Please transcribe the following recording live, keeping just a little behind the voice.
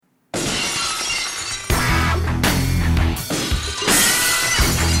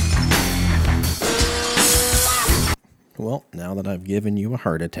now that I've given you a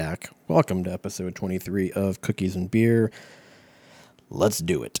heart attack. Welcome to episode 23 of Cookies and Beer. Let's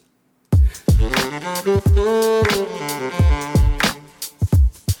do it.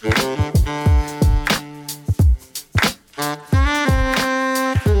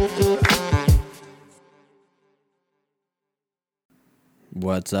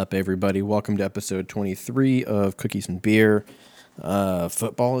 What's up, everybody? Welcome to episode 23 of Cookies and Beer.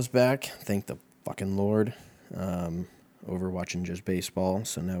 Football is back. Thank the fucking Lord. Over watching just baseball.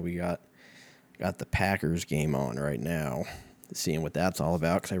 So now we got the Packers game on right now. Seeing what that's all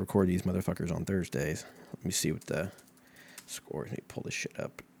about, because I record these motherfuckers on Thursdays. Let me see what the score is. Let me pull this shit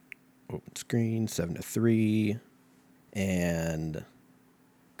up. Open screen, 7-3. And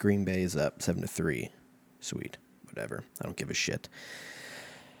Green Bay's up 7-3. Sweet. Whatever. I don't give a shit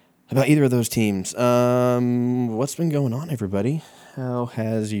about either of those teams. What's been going on, everybody? How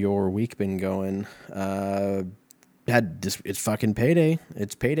has your week been going? It's fucking payday.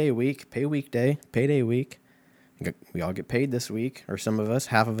 It's payday week, payday week. We all get paid this week, or some of us,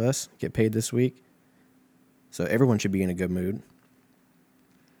 half of us, get paid this week. So everyone should be in a good mood.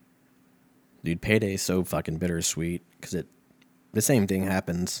 Dude, payday is so fucking bittersweet, because the same thing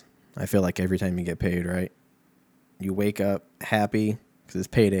happens, I feel like, every time you get paid, right? You wake up happy, because it's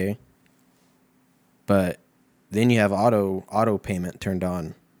payday, but then you have auto payment turned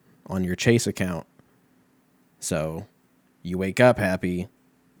on your Chase account. So you wake up happy,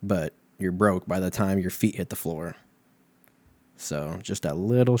 but you're broke by the time your feet hit the floor. So just that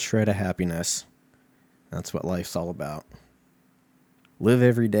little shred of happiness. That's what life's all about. Live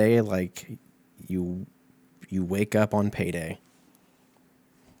every day like you wake up on payday.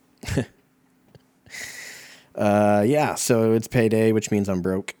 So it's payday, which means I'm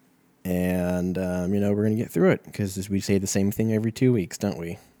broke. And, we're going to get through it, because we say the same thing every 2 weeks, don't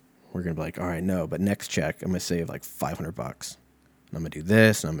we? We're going to be like, all right, no, but next check, I'm going to save like $500. And I'm going to do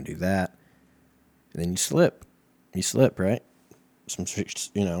this, and I'm going to do that. And then you slip. You slip, right? Some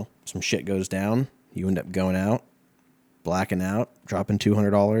shit goes down. You end up going out, blacking out, dropping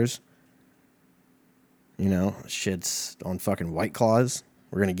 $200. Shit's on fucking White Claws.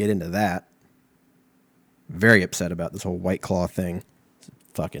 We're going to get into that. Very upset about this whole White Claw thing. It's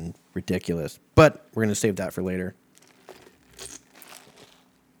fucking ridiculous. But we're going to save that for later.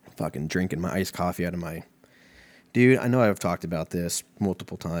 Fucking drinking my iced coffee out of my... Dude, I know I've talked about this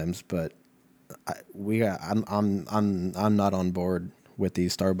multiple times, but I'm not on board with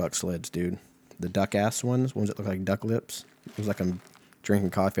these Starbucks lids, dude. The duck ass ones that look like duck lips. It was like I'm drinking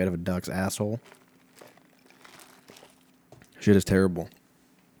coffee out of a duck's asshole. Shit is terrible.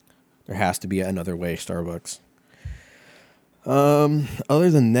 There has to be another way, Starbucks.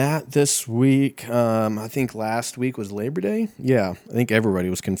 Other than that, this week, I think last week was Labor Day. Yeah, I think everybody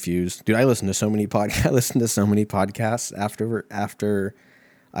was confused. Dude, I listened to so many podcasts after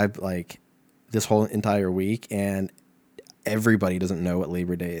I've this whole entire week, and everybody doesn't know what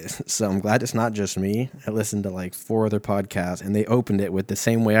Labor Day is. So I'm glad it's not just me. I listened to 4 other podcasts, and they opened it with the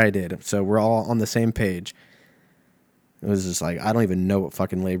same way I did. So we're all on the same page. It was just I don't even know what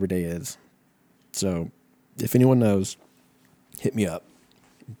fucking Labor Day is. So if anyone knows, hit me up.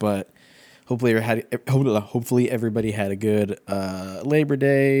 But hopefully everybody had a good Labor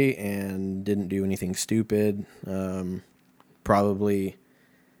Day and didn't do anything stupid. Probably,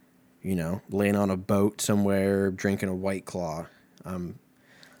 laying on a boat somewhere, drinking a White Claw. I'm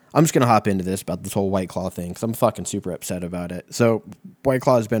just going to hop into this about this whole White Claw thing, because I'm fucking super upset about it. So White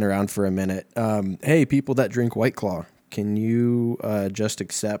Claw has been around for a minute. Hey, people that drink White Claw, can you just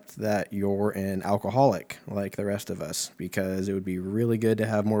accept that you're an alcoholic like the rest of us? Because it would be really good to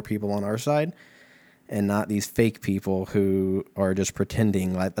have more people on our side and not these fake people who are just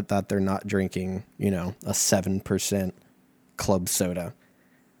pretending that they're not drinking, a 7% club soda.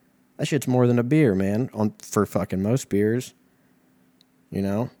 That shit's more than a beer, man, for fucking most beers.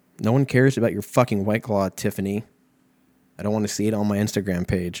 No one cares about your fucking White Claw, Tiffany. I don't want to see it on my Instagram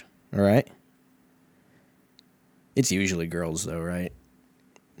page, all right? It's usually girls, though, right?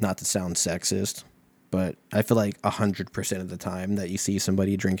 Not to sound sexist, but I feel like 100% of the time that you see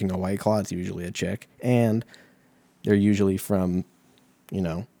somebody drinking a White Claw, it's usually a chick. And they're usually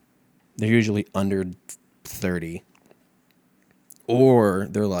they're usually under 30. Or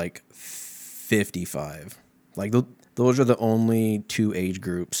they're 55. Those are the only 2 age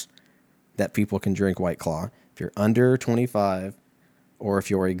groups that people can drink White Claw. If you're under 25, or if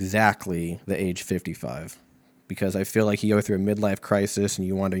you're exactly the age 55. Because I feel like you go through a midlife crisis and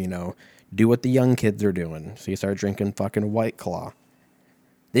you want to, do what the young kids are doing. So you start drinking fucking White Claw.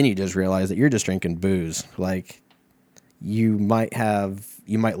 Then you just realize that you're just drinking booze. You might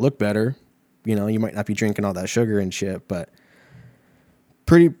look better. You might not be drinking all that sugar and shit, but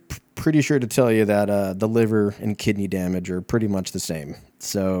pretty sure to tell you that the liver and kidney damage are pretty much the same.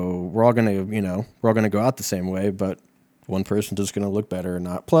 So we're all gonna, we're all gonna go out the same way, but one person's just gonna look better or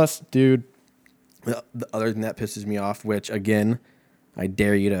not. Plus, dude, the other thing that pisses me off, which again, I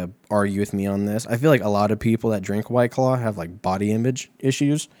dare you to argue with me on this. I feel like a lot of people that drink White Claw have like body image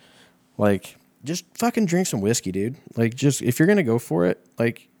issues. Like, just fucking drink some whiskey, dude. Like, just if you're gonna go for it,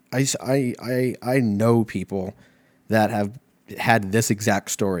 like I know people that have had this exact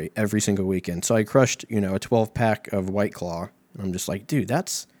story every single weekend. So I crushed, a 12 pack of White Claw. And I'm just like, dude,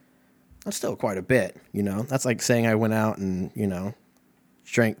 that's still quite a bit, That's like saying I went out and,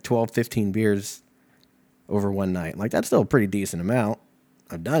 drank 12, 15 beers over one night. Like, that's still a pretty decent amount.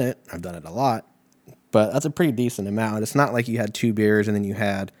 I've done it a lot, but that's a pretty decent amount. It's not like you had 2 beers and then you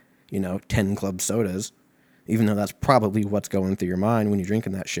had, 10 club sodas, even though that's probably what's going through your mind when you're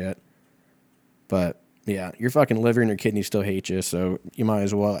drinking that shit. But yeah, your fucking liver and your kidneys still hate you, so you might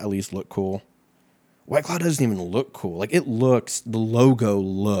as well at least look cool. White Claw doesn't even look cool. Like, the logo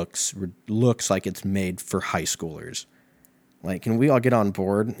looks like it's made for high schoolers. Like, can we all get on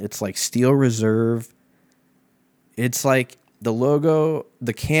board? It's like Steel Reserve. It's like the logo,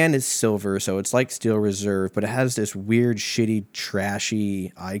 the can is silver, so it's like Steel Reserve, but it has this weird, shitty,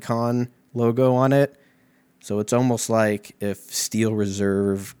 trashy icon logo on it. So it's almost like if Steel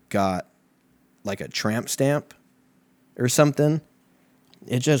Reserve got like a tramp stamp or something.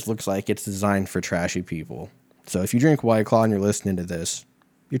 It just looks like it's designed for trashy people. So if you drink White Claw and you're listening to this,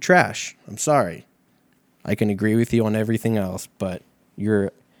 you're trash. I'm sorry. I can agree with you on everything else, but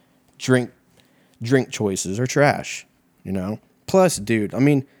your drink choices are trash, Plus, dude, I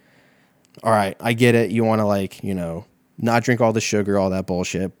mean, all right, I get it. You want to not drink all the sugar, all that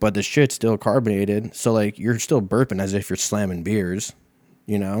bullshit, but the shit's still carbonated. So like you're still burping as if you're slamming beers,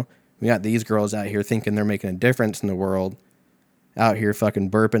 We got these girls out here thinking they're making a difference in the world, out here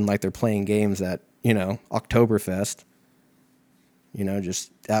fucking burping like they're playing games at, Oktoberfest.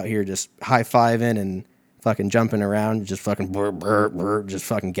 Just out here just high-fiving and fucking jumping around, just fucking burp, burp, burp, just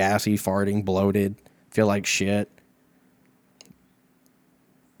fucking gassy, farting, bloated, feel like shit.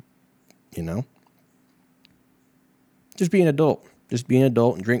 Just be an adult. Just be an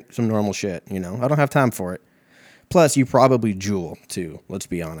adult and drink some normal shit, I don't have time for it. Plus, you probably Juul, too, let's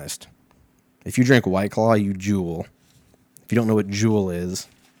be honest. If you drink White Claw, you Juul. If you don't know what Juul is,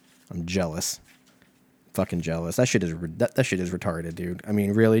 I'm jealous. Fucking jealous. That shit is retarded, dude. I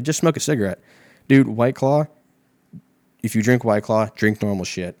mean, really, just smoke a cigarette. Dude, White Claw, if you drink White Claw, drink normal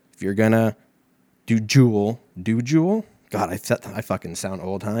shit. If you're gonna do Juul. God, I fucking sound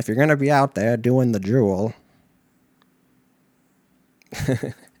old, huh? If you're gonna be out there doing the Juul.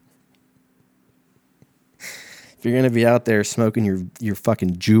 If you're gonna be out there smoking your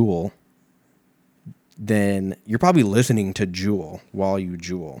fucking Juul, then you're probably listening to Juul while you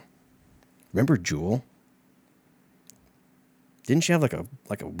Juul. Remember Juul? Didn't she have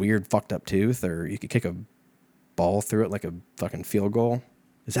like a weird fucked up tooth, or you could kick a ball through it like a fucking field goal?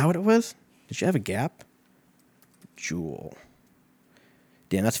 Is that what it was? Did she have a gap? Juul.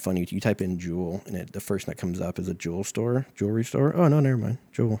 Damn, that's funny. You type in Juul, and the first thing that comes up is a jewelry store. Oh no, never mind.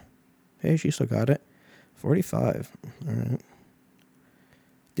 Juul. Hey, she still got it. 45. All right.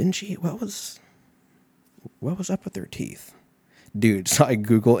 Didn't she? What was up with her teeth? Dude, so I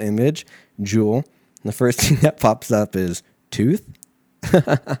Google image Juul, and the first thing that pops up is tooth.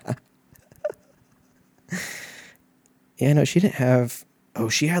 Yeah, no, she didn't have. Oh,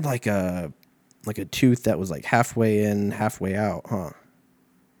 she had like a tooth that was like halfway in, halfway out, huh?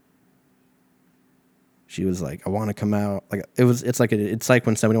 She was like, I want to come out. Like it's like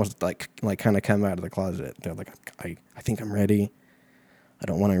when somebody wants to like kind of come out of the closet. They're like, I think I'm ready. I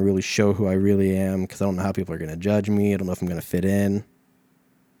don't want to really show who I really am because I don't know how people are going to judge me. I don't know if I'm going to fit in.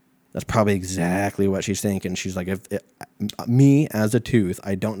 That's probably exactly what she's thinking. She's like, me as a tooth,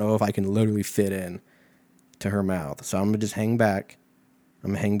 I don't know if I can literally fit in to her mouth. So I'm going to just hang back. I'm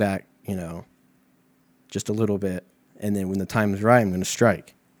going to hang back, just a little bit. And then when the time is right, I'm going to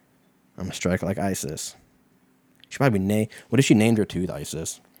strike. I'm going to strike like ISIS. She probably what if she named her tooth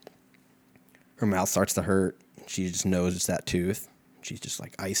ISIS? Her mouth starts to hurt. She just knows it's that tooth. She's just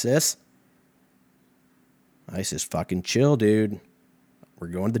like, ISIS? ISIS, fucking chill, dude. We're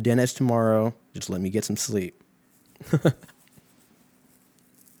going to the dentist tomorrow. Just let me get some sleep.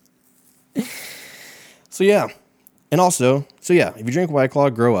 So yeah. And also, if you drink White Claw,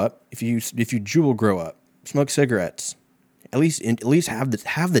 grow up. If you Juul, grow up. Smoke cigarettes. At least have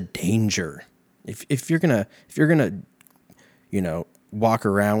the danger. If you're gonna walk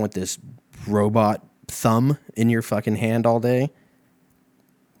around with this robot thumb in your fucking hand all day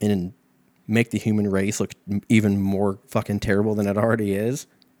and make the human race look even more fucking terrible than it already is,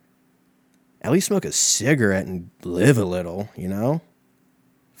 at least smoke a cigarette and live a little, you know?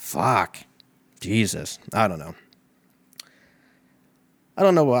 Fuck. Jesus. I don't know.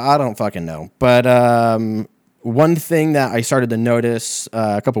 I don't fucking know. But one thing that I started to notice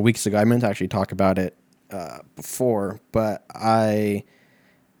a couple weeks ago, I meant to actually talk about it before, but I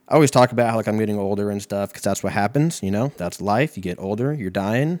always talk about how like I'm getting older and stuff because that's what happens, you know? That's life. You get older, you're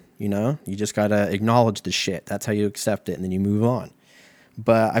dying, you know? You just got to acknowledge the shit. That's how you accept it, and then you move on.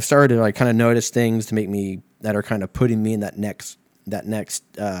 But I've started to like kind of notice things to make me that are kind of putting me in that next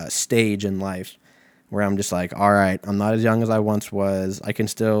stage in life where I'm just like, all right, I'm not as young as I once was. I can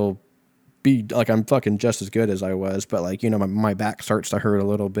still be like, I'm fucking just as good as I was, but like, you know, my back starts to hurt a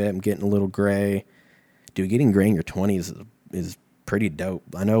little bit. I'm getting a little gray. Dude, getting gray in your 20s is pretty dope.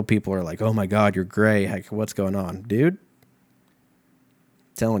 I know people are like, oh my God, you're gray. Heck, what's going on? Dude,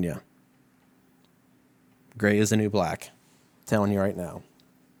 telling you, gray is the new black. Telling you right now.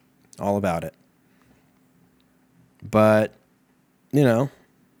 All about it. But, you know,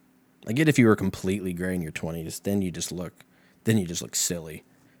 I get if you were completely gray in your 20s, then you just look silly.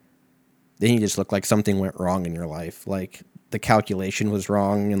 Then you just look like something went wrong in your life. Like the calculation was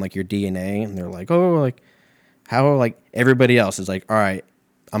wrong in like your DNA, and they're like, oh, like how like everybody else is like, all right,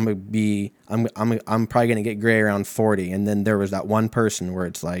 I'm probably gonna get gray around 40, and then there was that one person where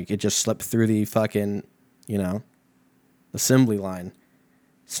it's like it just slipped through the fucking, you know, assembly line,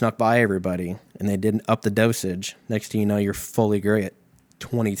 snuck by everybody, and they didn't up the dosage. Next thing you know, you're fully gray at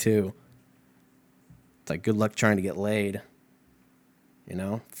 22. It's like good luck trying to get laid. You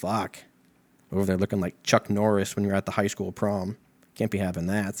know, fuck. Over there looking like Chuck Norris when you're at the high school prom. Can't be having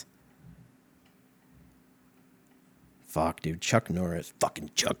that. Fuck, dude. Chuck Norris.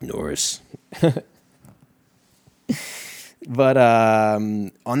 Fucking Chuck Norris. But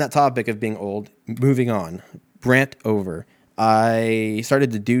on that topic of being old, moving on. Rant over. I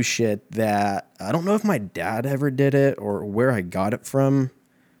started to do shit that I don't know if my dad ever did it or where I got it from.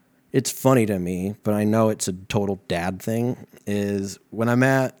 It's funny to me, but I know it's a total dad thing. Is when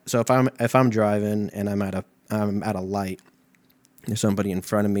if I'm driving and I'm at a light, there's somebody in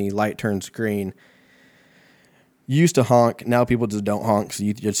front of me, light turns green. You used to honk, now people just don't honk, so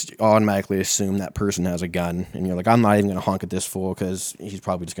you just automatically assume that person has a gun, and you're like, I'm not even gonna honk at this fool because he's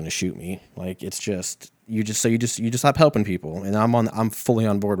probably just gonna shoot me. Like it's just you just stop helping people, and I'm fully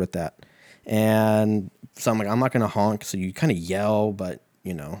on board with that. And so I'm like, I'm not gonna honk, so you kind of yell, but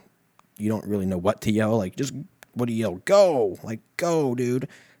you know, you don't really know what to yell. Like just what do you yell? Go, like go, dude.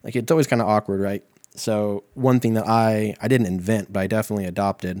 Like it's always kind of awkward, right? So one thing that I didn't invent, but I definitely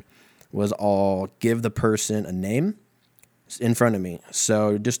adopted was I'll give the person a name in front of me.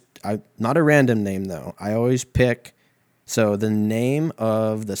 So not a random name though. I always pick so the name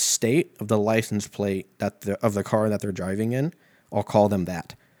of the state of the license plate of the car that they're driving in. I'll call them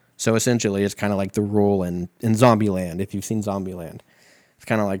that. So essentially, it's kind of like the rule in Zombieland. If you've seen Zombieland, it's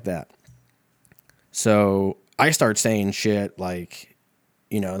kind of like that. So I start saying shit like,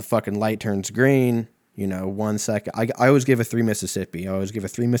 you know, the fucking light turns green. You know, 1 second. I always give a 3 Mississippi. I always give a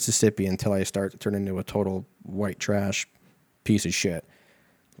 3 Mississippi until I start to turn into a total white trash piece of shit.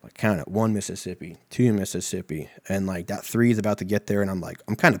 Like count it. 1 Mississippi, 2 Mississippi. And like that 3 is about to get there. And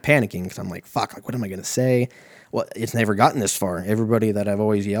I'm kind of panicking because I'm like, fuck, like what am I going to say? Well, it's never gotten this far. Everybody that I've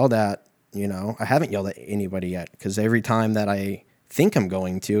always yelled at, you know, I haven't yelled at anybody yet. Because every time that I think I'm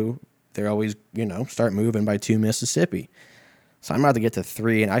going to, they're always, you know, start moving by 2 Mississippi. So I'm about to get to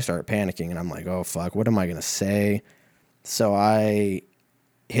 3, and I start panicking, and I'm like, oh, fuck, what am I going to say? So I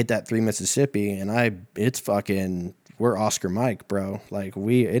hit that 3 Mississippi, and it's fucking, we're Oscar Mike, bro. Like,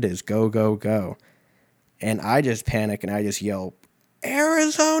 it is go, go, go. And I just panic, and I just yell,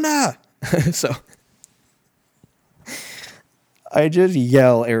 Arizona! So I just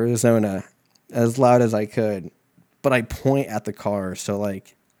yell Arizona as loud as I could, but I point at the car, so,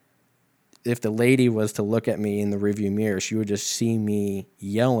 like, if the lady was to look at me in the rearview mirror, she would just see me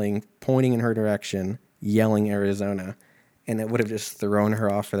yelling, pointing in her direction, yelling Arizona, and it would have just thrown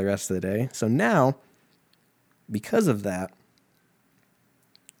her off for the rest of the day. So now, because of that,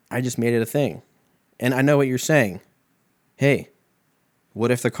 I just made it a thing. And I know what you're saying. Hey, what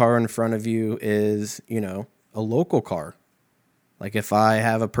if the car in front of you is, you know, a local car? Like if I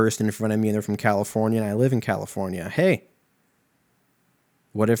have a person in front of me and they're from California and I live in California, hey,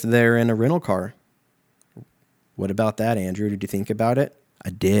 what if they're in a rental car? What about that, Andrew? Did you think about it? I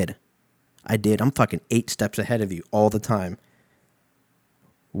did. I'm fucking 8 steps ahead of you all the time.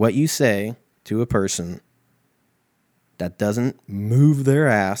 What you say to a person that doesn't move their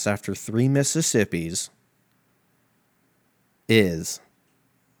ass after 3 Mississippis is,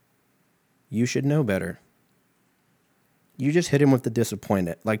 you should know better. You just hit him with the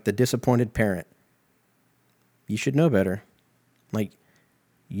disappointed, like the disappointed parent. You should know better. Like,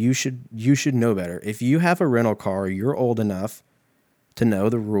 you should know better. If you have a rental car, you're old enough to know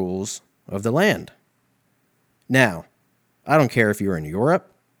the rules of the land. Now, I don't care if you're in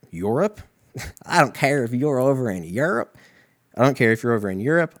Europe. I don't care if you're over in Europe. I don't care if you're over in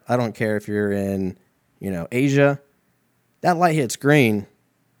Europe. I don't care if you're in, Asia. That light hits green.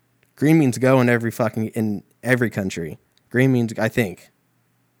 Green means go in every country. Green means, I think.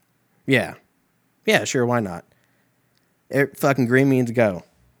 Yeah. Yeah, sure, why not? Fucking green means go.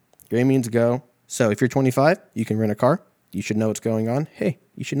 Green means go. So if you're 25, you can rent a car. You should know what's going on. Hey,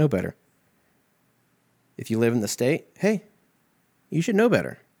 you should know better. If you live in the state, hey, you should know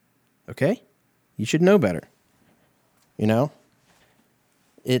better. Okay? You should know better.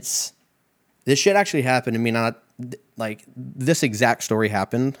 This shit actually happened to me, not like this exact story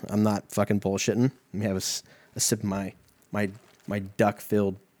happened. I'm not fucking bullshitting. Let me have a sip of my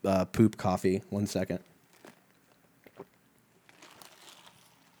duck-filled poop coffee. 1 second.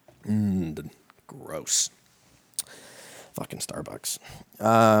 Gross. Fucking Starbucks.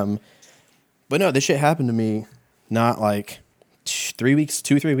 But no, this shit happened to me not like 3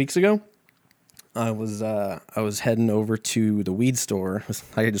 weeks ago. I was heading over to the weed store.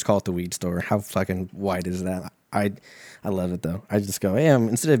 I could just call it the weed store. How fucking white is that? I love it though. I just go,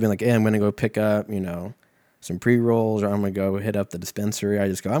 instead of being like, hey, I'm gonna go pick up, some pre-rolls, or I'm gonna go hit up the dispensary. I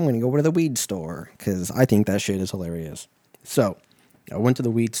just go, I'm gonna go to the weed store because I think that shit is hilarious. So I went to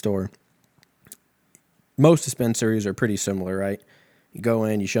the weed store. Most dispensaries are pretty similar, right? You go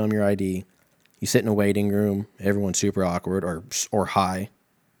in, you show them your ID, you sit in a waiting room. Everyone's super awkward or high.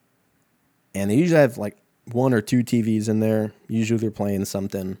 And they usually have like 1 or 2 TVs in there. Usually they're playing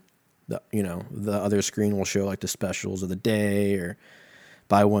something. The other screen will show like the specials of the day or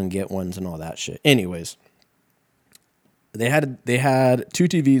buy one, get ones and all that shit. Anyways, they had 2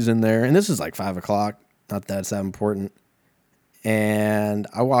 TVs in there, and this is like 5 o'clock. Not that it's that important. And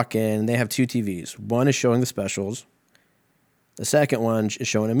I walk in, they have 2 TVs. One is showing the specials. The second one is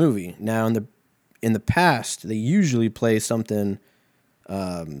showing a movie. Now in the past, they usually play something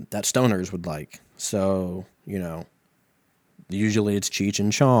that stoners would like. So, usually it's Cheech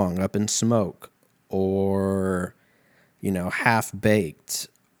and Chong, Up in Smoke, or, Half Baked,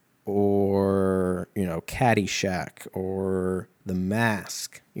 or, Caddyshack, or The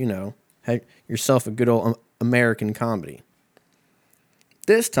Mask, have yourself a good old American comedy.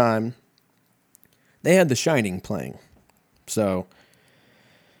 This time, they had The Shining playing. So,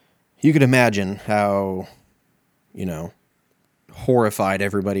 you could imagine how, horrified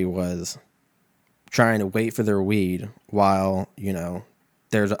everybody was trying to wait for their weed while,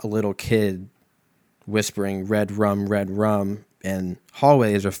 there's a little kid whispering red rum, and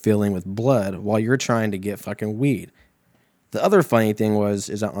hallways are filling with blood while you're trying to get fucking weed. The other funny thing is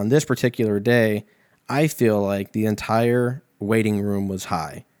that on this particular day, I feel like the entire waiting room was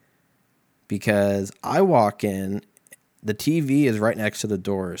high because I walk in, the TV is right next to the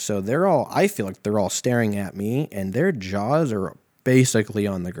door. So I feel like they're all staring at me and their jaws are basically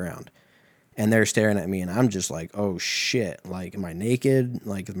on the ground and they're staring at me and I'm just like, oh shit. Like, am I naked?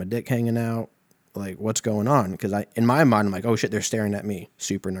 Like, is my dick hanging out? Like, what's going on? Because in my mind, I'm like, oh shit, they're staring at me.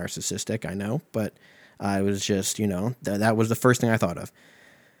 Super narcissistic, I know. But I was just, that was the first thing I thought of.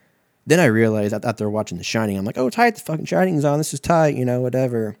 Then I realized I thought they were watching The Shining. I'm like, oh, tight, the fucking Shining's on. This is tight,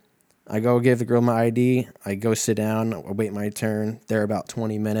 whatever. I go give the girl my ID. I go sit down. I wait my turn. They're about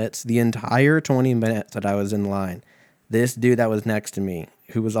 20 minutes. The entire 20 minutes that I was in line, this dude that was next to me,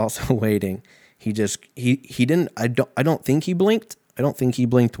 who was also waiting, he didn't, I don't think he blinked. I don't think he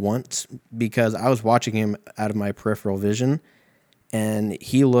blinked once because I was watching him out of my peripheral vision and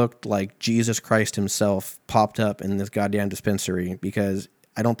he looked like Jesus Christ himself popped up in this goddamn dispensary because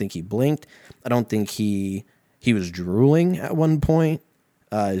I don't think he blinked. I don't think he was drooling at one point.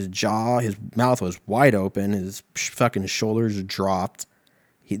 His mouth was wide open. His fucking shoulders dropped.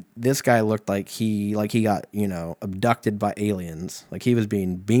 This guy looked like he got, abducted by aliens. Like he was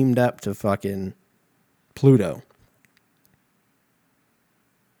being beamed up to fucking Pluto.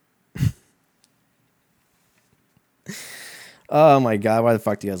 Oh my God, why the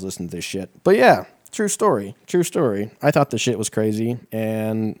fuck do you guys listen to this shit? But yeah, true story. I thought the shit was crazy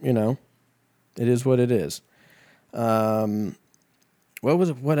and, it is what it is.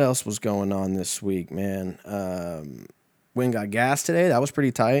 What else was going on this week, man? Went and got gas today. That was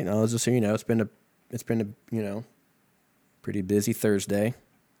pretty tight. I was just so it's been a pretty busy Thursday.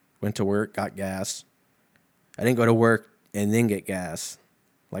 Went to work, got gas. I didn't go to work and then get gas.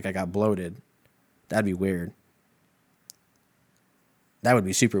 Like I got bloated. That'd be weird. That would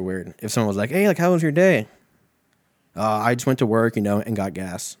be super weird if someone was like, "Hey, like, how was your day?" I just went to work, and got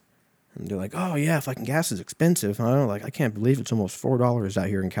gas. And they're like, "Oh yeah, fucking gas is expensive, huh? Like, I can't believe it's almost $4 out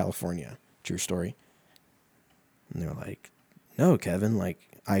here in California." True story. And they're like, "No, Kevin. Like,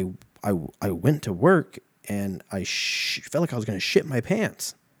 I went to work and I felt like I was gonna shit my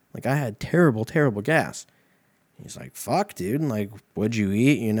pants. Like, I had terrible, terrible gas." He's like, "Fuck, dude. And like, what'd you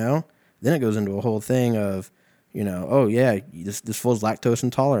eat? Then it goes into a whole thing of, oh yeah, this fool's lactose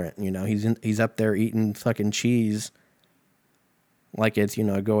intolerant. He's up there eating fucking cheese like it's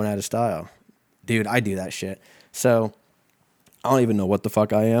going out of style." Dude, I do that shit. So I don't even know what the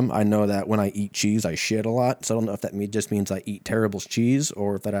fuck I am. I know that when I eat cheese, I shit a lot. So I don't know if that just means I eat terrible cheese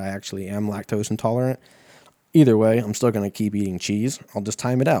or if that I actually am lactose intolerant. Either way, I'm still gonna keep eating cheese. I'll just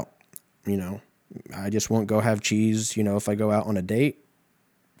time it out. You know, I just won't go have cheese. If I go out on a date,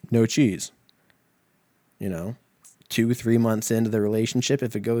 no cheese. 2-3 months into the relationship,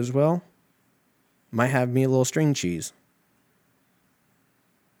 if it goes well, might have me a little string cheese.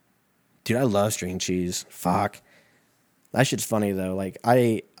 Dude, I love string cheese. Fuck. That shit's funny though. Like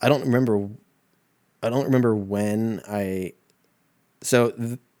I don't remember when it's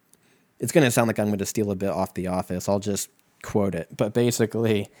going to sound like I'm going to steal a bit off The Office. I'll just quote it. But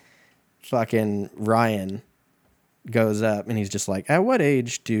basically, fucking Ryan goes up and he's just like, "At what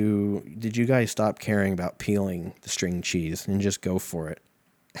age did you guys stop caring about peeling the string cheese and just go for it?"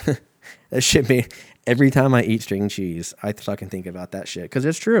 That shit me. Every time I eat string cheese, I fucking think about that shit because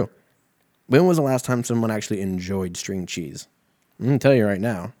it's true. When was the last time someone actually enjoyed string cheese? I'm going to tell you right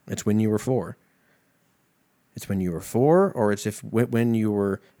now. It's when you were 4. It's when you were 4, or it's when you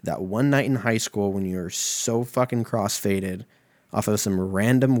were that one night in high school when you were so fucking cross-faded off of some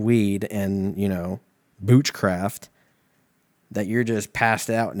random weed and, boochcraft that you're just passed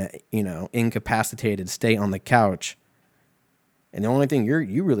out in a, incapacitated state on the couch. And the only thing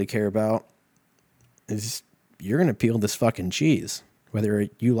you really care about is you're going to peel this fucking cheese. Whether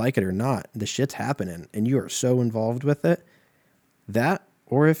you like it or not, the shit's happening, and you are so involved with it. That,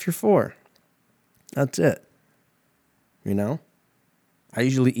 or if you're 4. That's it. I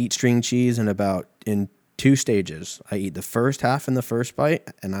usually eat string cheese in 2 stages. I eat the first half in the first bite,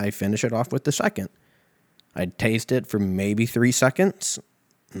 and I finish it off with the second. I taste it for maybe 3 seconds,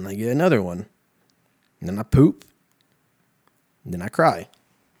 and I get another one. And then I poop, and then I cry.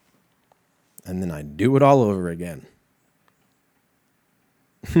 And then I do it all over again.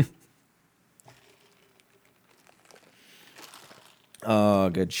 Oh,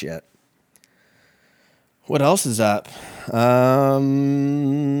 good shit. What else is up? Yeah,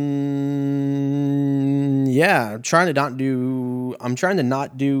 I'm trying to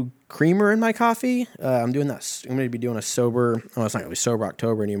not do creamer in my coffee. I'm doing that. I'm going to be doing a sober. Oh, it's not going to be sober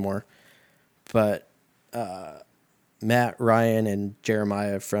October anymore. But Matt, Ryan, and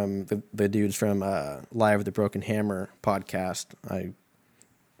Jeremiah from the dudes from Live with the Broken Hammer podcast, I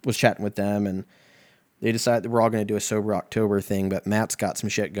was chatting with them, and they decided that we're all going to do a sober October thing, but Matt's got some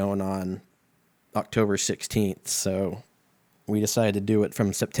shit going on October 16th, so we decided to do it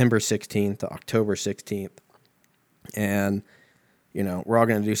from September 16th to October 16th, and we're all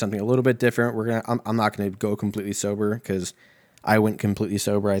going to do something a little bit different. I'm not going to go completely sober because I went completely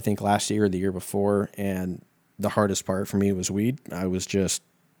sober I think last year or the year before, and the hardest part for me was weed. I was just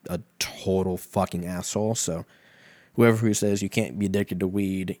a total fucking asshole, so whoever who says you can't be addicted to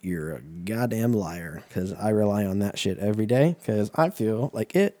weed, you're a goddamn liar, because I rely on that shit every day because I feel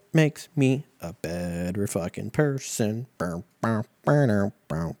like it makes me a better fucking person. Doo-doo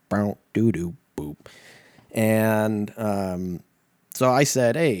boop. And so I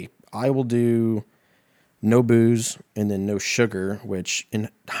said, hey, I will do no booze and then no sugar, which in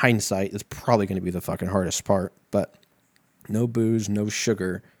hindsight is probably going to be the fucking hardest part, but no booze, no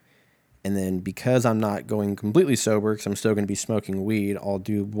sugar. And then because I'm not going completely sober, because I'm still going to be smoking weed, we'll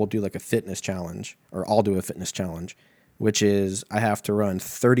do like a fitness challenge, or I'll do a fitness challenge, which is I have to run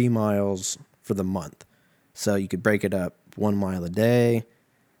 30 miles for the month. So you could break it up 1 mile a day.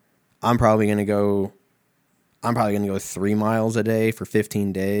 I'm probably going to go 3 miles a day for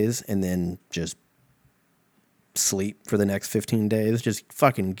 15 days and then just sleep for the next 15 days. Just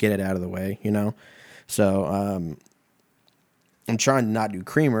fucking get it out of the way, So, I'm trying to not do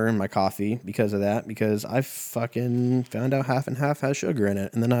creamer in my coffee because of that, because I fucking found out half and half has sugar in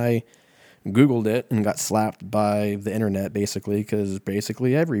it. And then I Googled it and got slapped by the internet, basically, because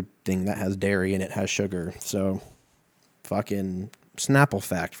basically everything that has dairy in it has sugar. So, fucking Snapple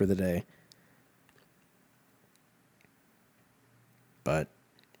fact for the day. But,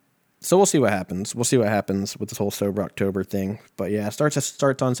 so we'll see what happens. We'll see what happens with this whole Sober October thing. But yeah, it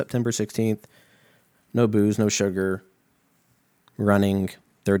starts on September 16th. No booze, no sugar. running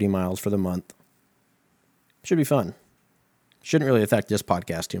 30 miles for the month. Should be fun. Shouldn't really affect this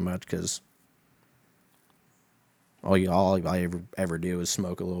podcast too much because all I ever do is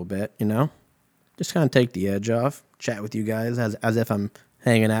smoke a little bit, you know? Just kind of take the edge off, chat with you guys as if I'm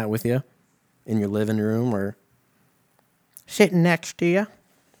hanging out with you in your living room or sitting next to you.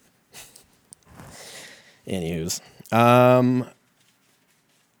 Anywho's,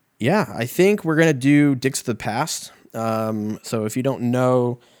 yeah, I think we're gonna do Dicks of the Past. So if you don't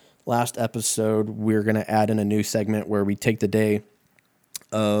know, last episode we're gonna add in a new segment where we take the day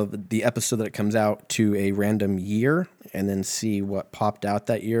of the episode that it comes out to a random year and then see what popped out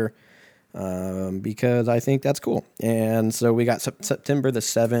that year. Because I think that's cool. And so we got September the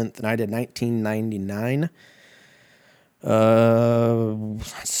 7th, and I did 1999.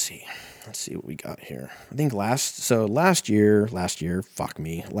 Let's see what we got here. I think last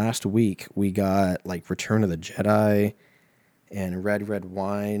week we got like Return of the Jedi and Red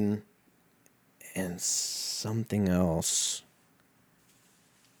Wine and something else.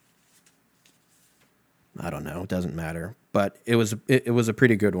 I don't know. It doesn't matter. But it was a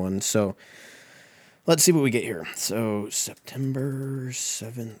pretty good one. So let's see what we get here. So September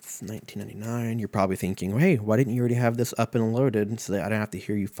 7th, 1999. You're probably thinking, hey, why didn't you already have this up and loaded so that I don't have to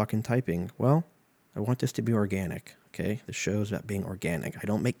hear you fucking typing? Well, I want this to be organic, okay? The show's about being organic. I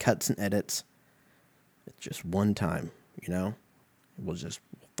don't make cuts and edits. It's just one time, you know? We'll just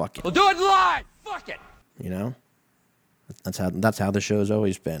fuck it. We'll do it live! Fuck it! You know? That's how the show's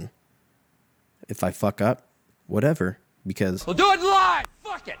always been. If I fuck up, whatever, because we'll do it live.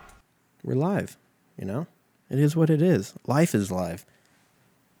 Fuck it. We're live, you know? It is what it is. Life is live.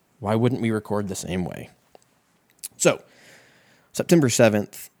 Why wouldn't we record the same way? So, September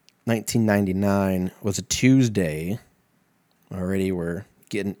 7th, 1999 was a Tuesday. Already we're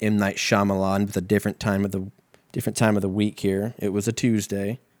getting M. Night Shyamalan with a different time of the week here. It was a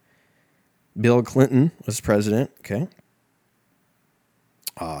Tuesday. Bill Clinton was president, okay?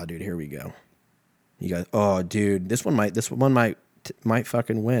 Oh, dude, here we go. You guys, oh, dude, this one might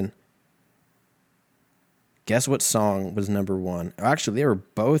fucking win. Guess what song was number one? Actually, they were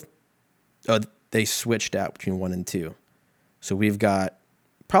both. Oh, they switched out between 1 and 2. So we've got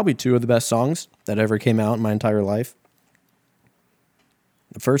probably 2 of the best songs that ever came out in my entire life.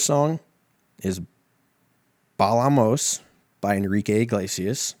 The first song is "Balamos" by Enrique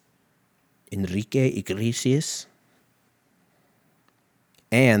Iglesias.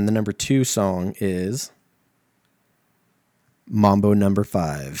 And the number 2 song is Mambo Number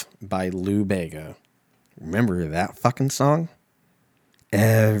 5 by Lou Bega. Remember that fucking song?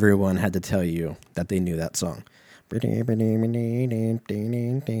 Everyone had to tell you that they knew that song. Mambo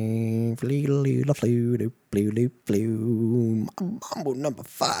Number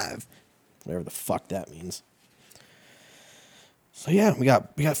 5. Whatever the fuck that means. So yeah, we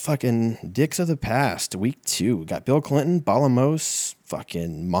got fucking Dicks of the Past, week 2. We got Bill Clinton, Balamos,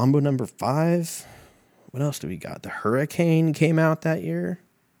 fucking Mambo Number 5. What else do we got? The Hurricane came out that year.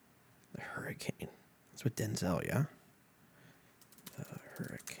 The Hurricane. That's with Denzel, yeah? The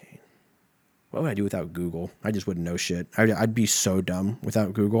Hurricane. What would I do without Google? I just wouldn't know shit. I'd be so dumb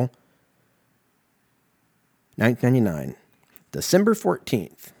without Google. 1999. December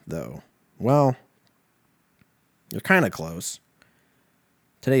 14th, though. Well, you're kind of close.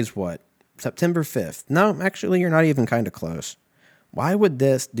 Today's what? September 5th. No, actually, you're not even kind of close. Why would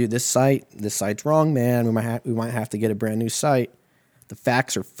this site's wrong, man. We might have to get a brand new site. The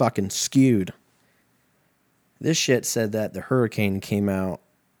facts are fucking skewed. This shit said that the Hurricane came out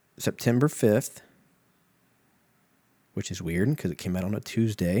September 5th, which is weird because it came out on a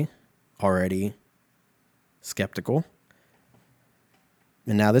Tuesday. Already skeptical.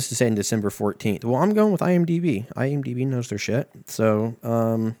 And now this is saying December 14th. Well, I'm going with IMDb. IMDb knows their shit. So,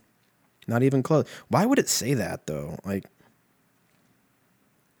 not even close. Why would it say that, though? Like,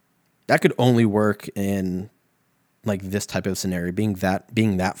 that could only work in, like, this type of scenario, being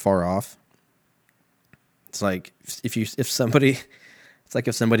that far off. It's like, if somebody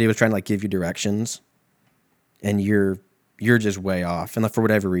was trying to, like, give you directions, and you're just way off, and for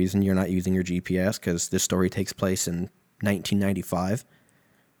whatever reason, you're not using your GPS, because this story takes place in 1995.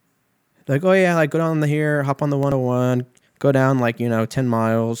 Like, oh yeah, like go down here, hop on the 101, go down 10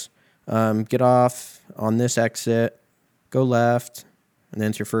 miles, get off on this exit, go left, and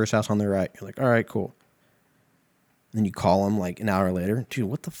then it's your first house on the right. You're like, all right, cool. And then you call them like an hour later, dude,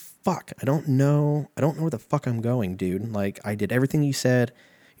 what the fuck? I don't know where the fuck I'm going, dude. Like, I did everything you said,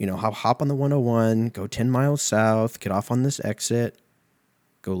 hop on the 101, go 10 miles south, get off on this exit,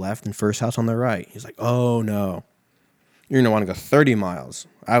 go left, and first house on the right. He's like, oh no, you're gonna want to go 30 miles.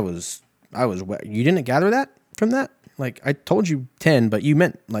 I was. You didn't gather that from that? Like, I told you 10, but you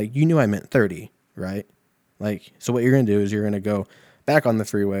knew I meant 30, right? Like, so what you're going to do is you're going to go back on the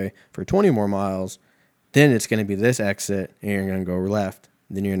freeway for 20 more miles. Then it's going to be this exit, and you're going to go left.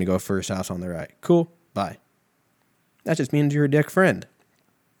 Then you're going to go first house on the right. Cool. Bye. That just means you're a dick friend.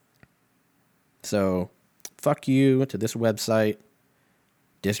 So, fuck you to this website.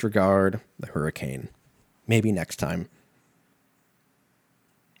 Disregard the hurricane. Maybe next time.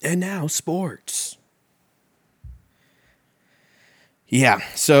 And now, sports. Yeah,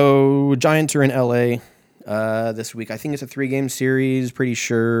 so Giants are in LA this week. I think it's a 3-game series. Pretty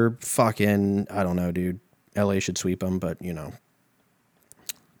sure. Fucking, I don't know, dude. LA should sweep them, but,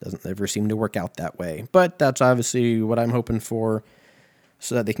 doesn't ever seem to work out that way. But that's obviously what I'm hoping for,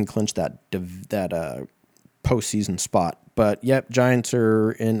 so that they can clinch that postseason spot. But, yep, Giants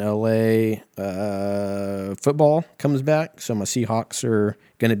are in LA. Football comes back, so my Seahawks are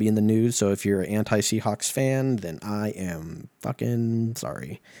going to be in the news. So if you're an anti-Seahawks fan, then I am fucking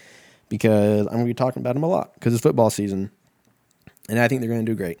sorry, because I'm going to be talking about them a lot because it's football season, and I think they're going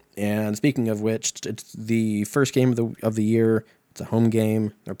to do great. And speaking of which, it's the first game of the year. It's a home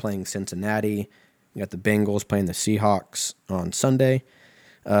game. They're playing Cincinnati. You got the Bengals playing the Seahawks on Sunday.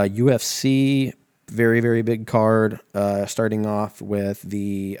 UFC, very, very big card. Starting off with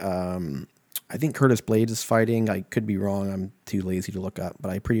the, I think Curtis Blades is fighting. I could be wrong. I'm too lazy to look up, but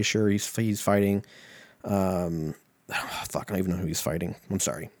I'm pretty sure he's fighting. I don't even know who he's fighting. I'm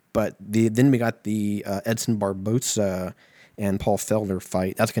sorry. But then we got the Edson Barboza and Paul Felder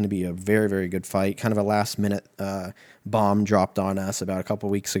fight. That's going to be a very, very good fight. Kind of a last-minute bomb dropped on us about a couple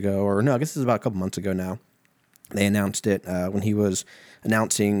weeks ago. Or no, I guess it's about a couple months ago now. They announced it when he was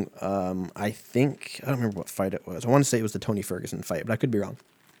announcing, I don't remember what fight it was. I want to say it was the Tony Ferguson fight, but I could be wrong.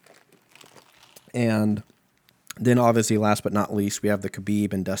 And then obviously, last but not least, we have the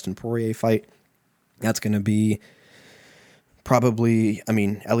Khabib and Dustin Poirier fight. That's going to be probably,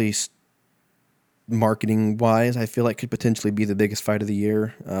 at least marketing-wise, I feel like could potentially be the biggest fight of the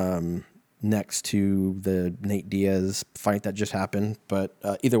year, next to the Nate Diaz fight that just happened. But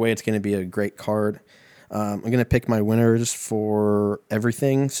either way, it's going to be a great card. I'm going to pick my winners for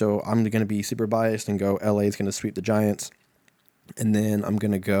everything, so I'm going to be super biased and go LA is going to sweep the Giants. And then I'm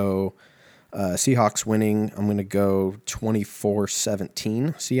going to go Seahawks winning. I'm going to go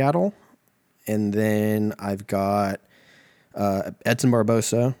 24-17 Seattle. And then I've got Edson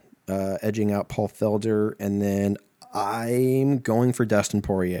Barboza edging out Paul Felder. And then I'm going for Dustin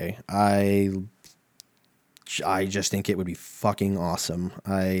Poirier. I just think it would be fucking awesome.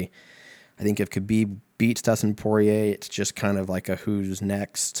 I think if Khabib beats Dustin Poirier, it's just kind of like a who's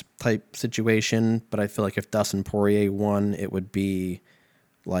next type situation. But I feel like if Dustin Poirier won, it would be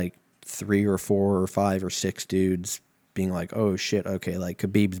like 3 or 4 or 5 or 6 dudes being like, oh shit, okay, like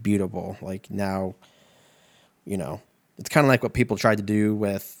Khabib's beautiful. Like now, it's kind of like what people tried to do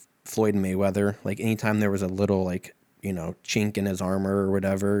with Floyd and Mayweather. Like anytime there was a little chink in his armor or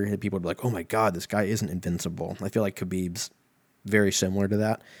whatever, people would be like, oh my God, this guy isn't invincible. I feel like Khabib's very similar to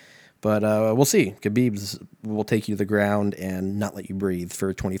that. But we'll see. Khabib's will take you to the ground and not let you breathe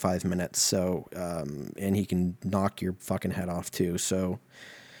for 25 minutes. So, and he can knock your fucking head off too. So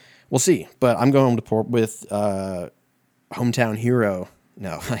we'll see. But I'm going with hometown hero.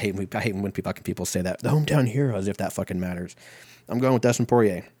 No, I hate when people say that. The hometown hero, as if that fucking matters. I'm going with Dustin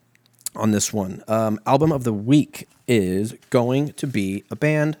Poirier on this one. Album of the week is going to be a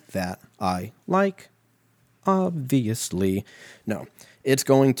band that I like. Obviously. No. It's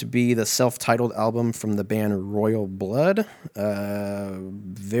going to be the self-titled album from the band Royal Blood.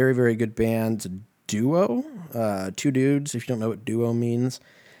 Very, very good band. It's a duo. 2 dudes, if you don't know what duo means.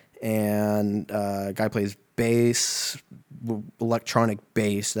 And guy plays bass, electronic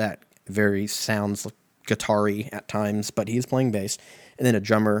bass that very sounds guitar-y at times, but he's playing bass. And then a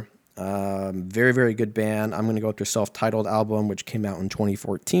drummer. Very, very good band. I'm going to go with their self-titled album, which came out in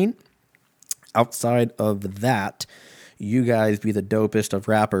 2014. Outside of that, you guys be the dopest of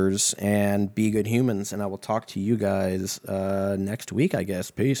rappers and be good humans. And I will talk to you guys next week, I guess.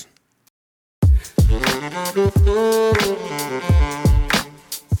 Peace.